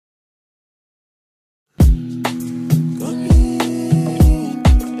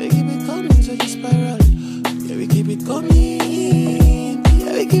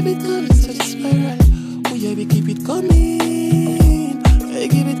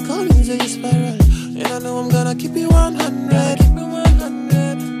easily spiral. And I know I'm gonna keep it 100.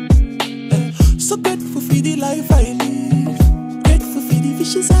 So grateful for the life I live, grateful for the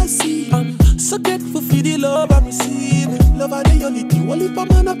visions I see. I'm so grateful for the love I'm receiving. Love are the only thing, only for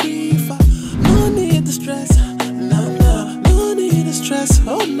man I prefer. No need to stress, no, no, no need to stress.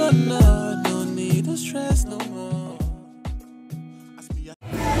 Oh no, no, no need to stress no more.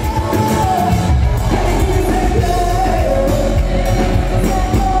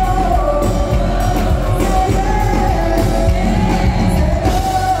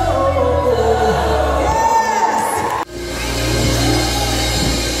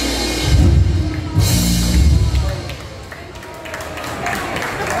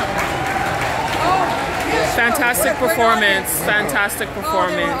 Fantastic performance, fantastic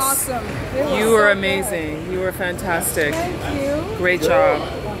performance. Awesome. You were amazing. You were fantastic. Thank you. Great job.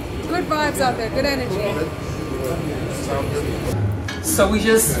 Good vibes out there, good energy. So we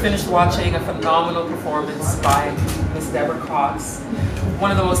just finished watching a phenomenal performance by Miss Deborah Cox,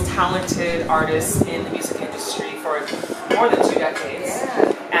 one of the most talented artists in the music industry for more than 2 decades.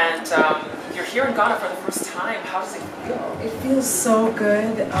 Yeah. And you're here in Ghana for the first time. How does it feel? It feels so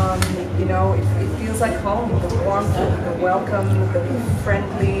good. You know, it feels like home. The warmth, the welcome, the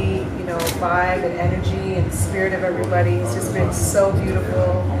friendly, you know, vibe and energy and spirit of everybody. It's just been so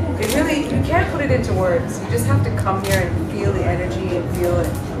beautiful. It really, you can't put it into words. You just have to come here and feel the energy and feel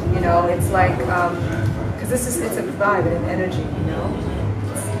it. You know, it's like, because it's a vibe and an energy, you know.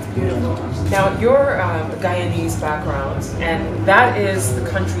 Beautiful. Now, you're Guyanese background, and that is the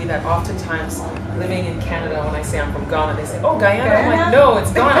country that oftentimes, living in Canada, when I say I'm from Ghana, they say, oh, Guyana? I'm like, no,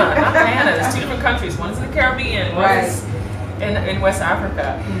 it's Ghana, not Guyana. There's 2 different countries. One is in the Caribbean, one is in West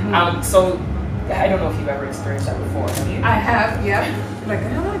Africa. Mm-hmm. So, I don't know if you've ever experienced that before, have you? I have, yeah. Like,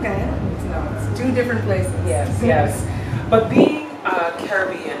 I'm not Guyana. No, it's 2 different places. Yes, yes. But being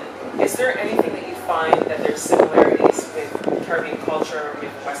Caribbean, is there anything that you find that there's similarities with Caribbean culture,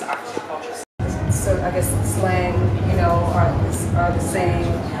 with West African cultures? So I guess slang, you know, are the same.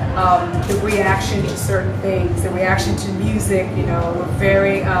 The reaction to certain things, the reaction to music, you know, we're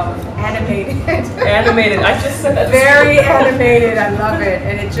very animated. Animated, I just said that. Very animated, I love it.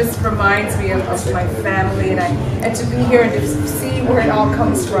 And it just reminds me of my family, and to be here and to see where it all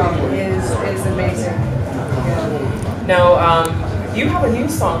comes from is amazing. Yeah. Now, you have a new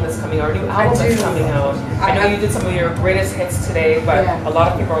song that's coming out, a new album that's coming out. I know you did some of your greatest hits today, but a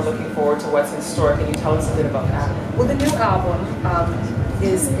lot of people are looking forward to what's in store. Can you tell us a bit about that? Well, the new album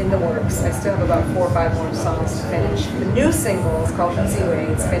is in the works. I still have about 4 or 5 more songs to finish. The new single is called Easy Way.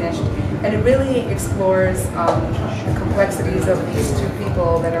 It's finished, and it really explores the complexities of these 2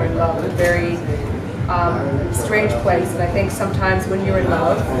 people that are in love in a very strange place. And I think sometimes when you're in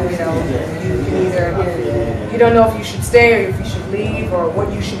love, you know, you don't know if you should stay or if you should leave or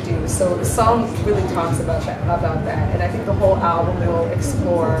what you should do. So the song really talks about that. And I think the whole album will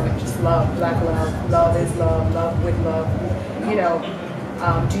explore just love, black love. Love is love, love with love. You know,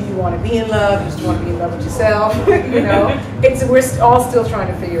 do you want to be in love? Do you just want to be in love with yourself? You know, we're all still trying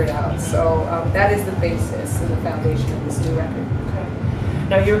to figure it out. So that is the basis and the foundation of this new record.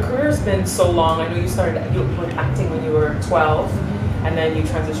 Now, your career's been so long. I know you started with acting when you were 12, and then you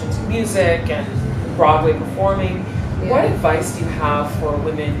transitioned to music and Broadway performing. Yeah. What advice do you have for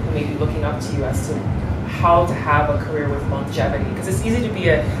women who may be looking up to you as to how to have a career with longevity? Because it's easy to be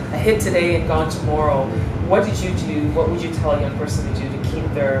a hit today and gone tomorrow. What did you do? What would you tell a young person to do to keep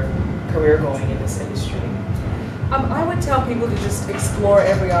their career going in this industry? I would tell people to just explore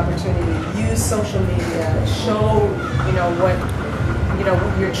every opportunity. Use social media. Show, you know, what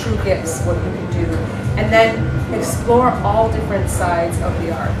your true gifts, what you can do, and then explore all different sides of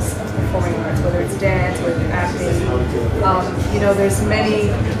the arts, of performing arts, whether it's dance, whether it's acting. You know, there's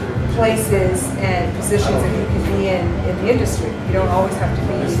many places and positions that you can be in the industry. You don't always have to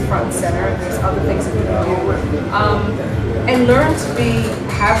be front and center. There's other things that you can do. And learn to be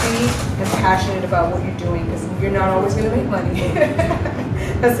happy and passionate about what you're doing, because you're not always going to make money.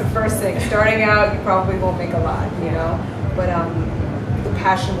 That's the first thing. Starting out, you probably won't make a lot, you know, but the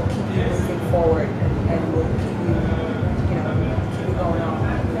passion will keep you moving forward and will keep you, you know, keep you going on.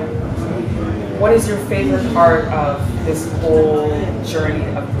 What is your favorite part of this whole journey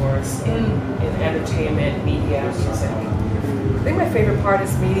of yours in entertainment, media, and music? I think my favorite part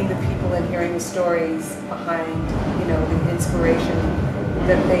is meeting the people and hearing the stories behind, you know, the inspiration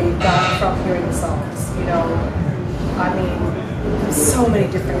that they got from hearing the songs. You know, I mean, so many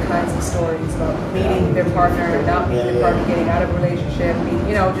different kinds of stories about meeting their partner, not meeting their partner, getting out of a relationship,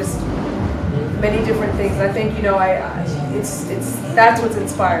 you know, just many different things. I think, you know, that's what's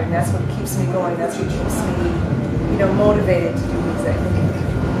inspiring. That's what keeps me going. That's what keeps me, you know, motivated to do music.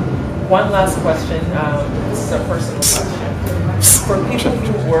 one last question. This is a personal question. For people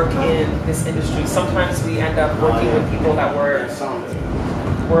who work in this industry, sometimes we end up working with people that we're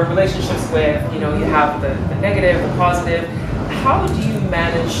in relationships with. You know, you have the negative, the positive. How do you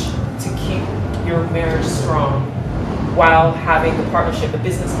manage to keep your marriage strong while having the partnership, the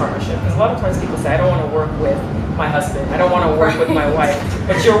business partnership? Because a lot of times people say, I don't want to work with my husband, I don't want to work with my wife,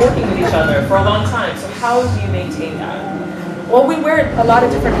 but you're working with each other for a long time. So how do you maintain that? Well, we wear a lot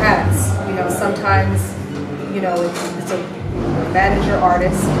of different hats. You know, sometimes, you know, it's a manager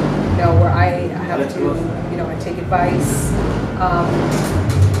artist, you know, where I have to, you know, I take advice.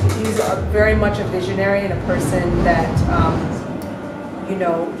 He's very much a visionary and a person that, you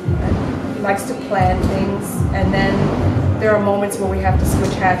know, likes to plan things. And then there are moments where we have to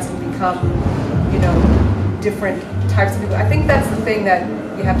switch hats and become, you know, different types of people. I think that's the thing that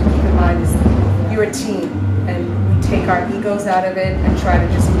you have to keep in mind is you're a team, and we take our egos out of it and try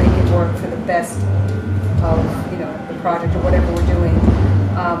to just make it work for the best of, you know, the project or whatever we're doing.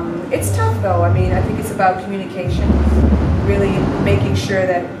 It's tough though. I mean, I think it's about communication, really making sure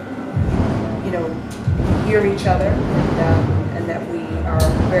that, you know, we hear each other and that we are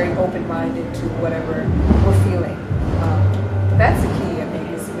very open-minded to whatever we're feeling. That's the key, I think,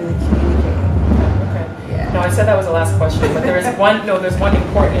 is really communicating. Okay. Yeah. No, I said that was the last question, but there's one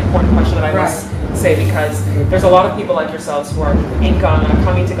important question that I must say, because there's a lot of people like yourselves who are in Ghana,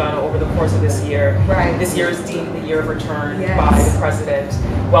 coming to Ghana over the course of this year. Right. This year is deemed the year of return by the president,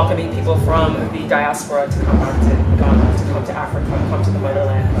 welcoming people from the diaspora to come back to Ghana, to come to Africa, come to the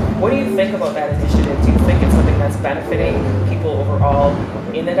motherland. What do you think about that initiative? Do you think it's something that's benefiting people overall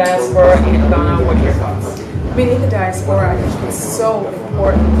in the diaspora, in Ghana? What are your thoughts? I mean, in the diaspora, I think it's so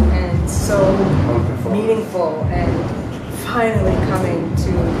important and so meaningful and finally coming to,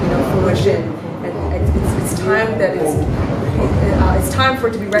 you know, fruition. And it's time that it's time for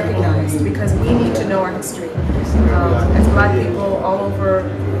it to be recognized, because we need to know our history. As Black people all over,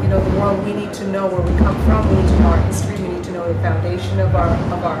 you know, the world, we need to know where we come from. We need to know our history. We need to know the foundation of our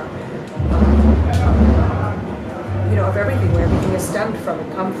you know, of everything, where everything is stemmed from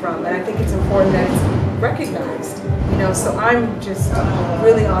and come from. And I think it's important that it's recognized. You know, so I'm just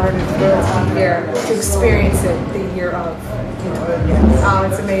really honored and thrilled to be here to experience it the year of. You know,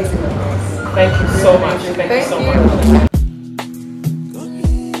 it's amazing. Thank you so much. Thank you so much.